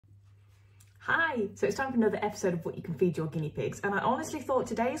Hi! So it's time for another episode of What You Can Feed Your Guinea Pigs, and I honestly thought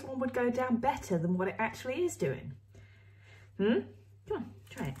today's one would go down better than what it actually is doing. Come on,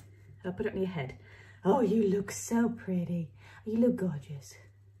 try it. I'll put it on your head. Oh, you look so pretty. You look gorgeous.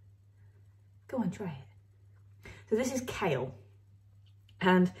 Go on, try it. So this is kale,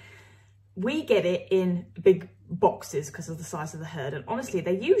 and we get it in big boxes because of the size of the herd, and honestly,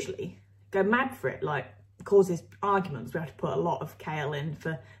 they usually go mad for it, like causes arguments. We have to put a lot of kale in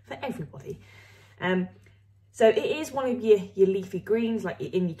for everybody. So it is one of your leafy greens, like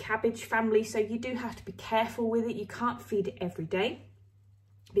in your cabbage family, so you do have to be careful with it. You can't feed it every day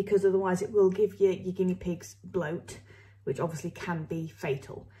because otherwise it will give your guinea pigs bloat, which obviously can be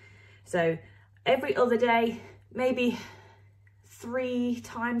fatal. So every other day, maybe 3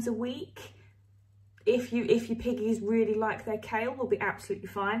 times a week, if your piggies really like their kale, will be absolutely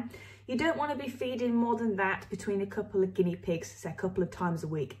fine. You don't want to be feeding more than that between a couple of guinea pigs, say a couple of times a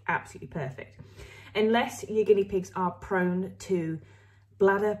week, absolutely perfect. Unless your guinea pigs are prone to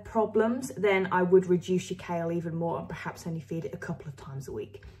bladder problems, then I would reduce your kale even more and perhaps only feed it a couple of times a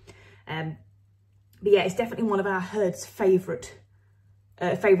week. But yeah, it's definitely one of our herd's favourite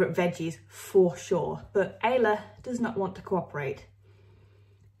veggies for sure. But Ailah does not want to cooperate.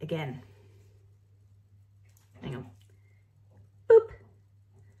 Again. Hang on. Boop.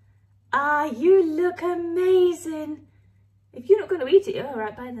 Ah, you look amazing. If you're not going to eat it, all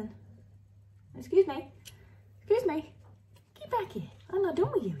right, bye then. Excuse me. Excuse me. Get back here. I'm not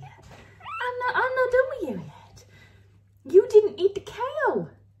done with you yet. I'm not done with you yet. You didn't eat the kale.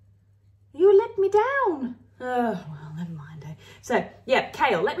 You let me down. Oh, well, never mind. Eh? So, yeah,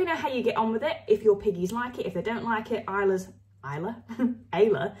 kale. Let me know how you get on with it. If your piggies like it. If they don't like it, Ailah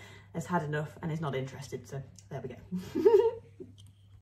has had enough and is not interested. So, there we go.